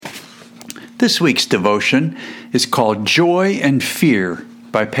This week's devotion is called Joy and Fear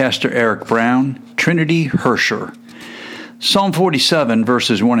by Pastor Eric Brown, Trinity Herscher. Psalm 47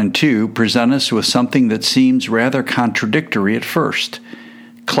 verses 1 and 2 present us with something that seems rather contradictory at first.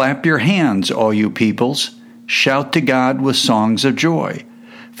 Clap your hands, all you peoples. Shout to God with songs of joy.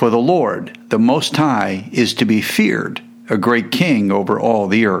 For the Lord, the Most High, is to be feared, a great king over all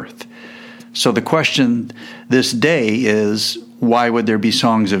the earth. So the question this day is, why would there be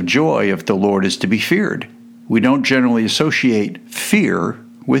songs of joy if the Lord is to be feared? We don't generally associate fear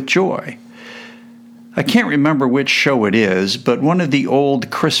with joy. I can't remember which show it is, but one of the old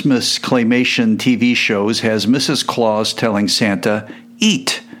Christmas claymation TV shows has Mrs. Claus telling Santa,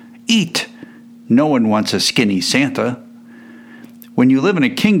 "Eat, eat." No one wants a skinny Santa. When you live in a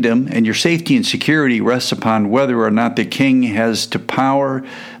kingdom and your safety and security rests upon whether or not the king has the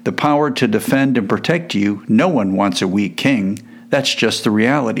power to defend and protect you, no one wants a weak king. That's just the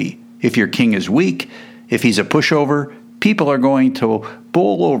reality. If your king is weak, if he's a pushover, people are going to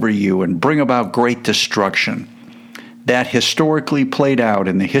bowl over you and bring about great destruction. That historically played out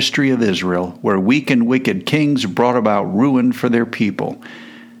in the history of Israel, where weak and wicked kings brought about ruin for their people.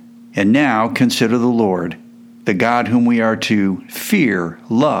 And now consider the Lord, the God whom we are to fear,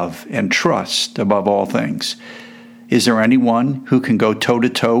 love, and trust above all things. Is there anyone who can go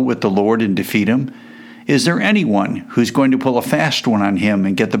toe-to-toe with the Lord and defeat him? Is there anyone who's going to pull a fast one on him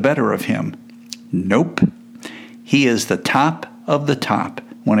and get the better of him? Nope. He is the top of the top.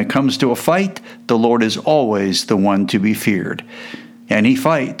 When it comes to a fight, the Lord is always the one to be feared. And he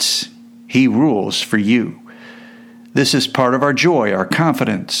fights. He rules for you. This is part of our joy, our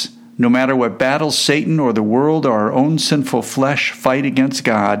confidence. No matter what battles Satan or the world or our own sinful flesh fight against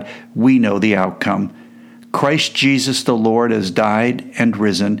God, we know the outcome. Christ Jesus the Lord has died and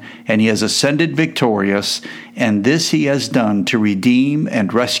risen, and he has ascended victorious, and this he has done to redeem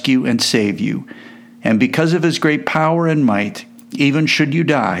and rescue and save you. And because of his great power and might, even should you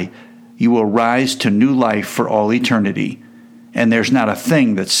die, you will rise to new life for all eternity. And there's not a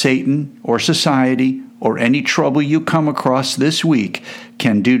thing that Satan or society or any trouble you come across this week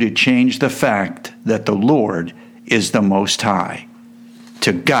can do to change the fact that the Lord is the Most High.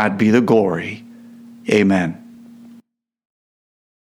 To God be the glory. Amen.